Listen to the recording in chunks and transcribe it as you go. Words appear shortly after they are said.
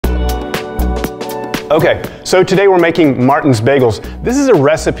Okay, so today we're making Martin's Bagels. This is a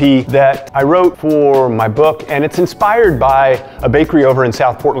recipe that I wrote for my book, and it's inspired by a bakery over in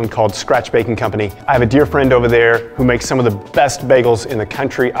South Portland called Scratch Baking Company. I have a dear friend over there who makes some of the best bagels in the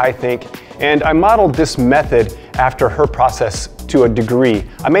country, I think, and I modeled this method after her process to a degree.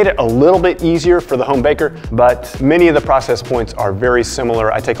 I made it a little bit easier for the home baker, but many of the process points are very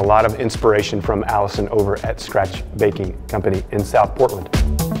similar. I take a lot of inspiration from Allison over at Scratch Baking Company in South Portland.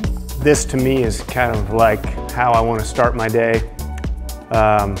 This to me is kind of like how I want to start my day.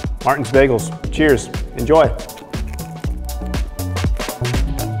 Martin's Bagels, cheers, enjoy.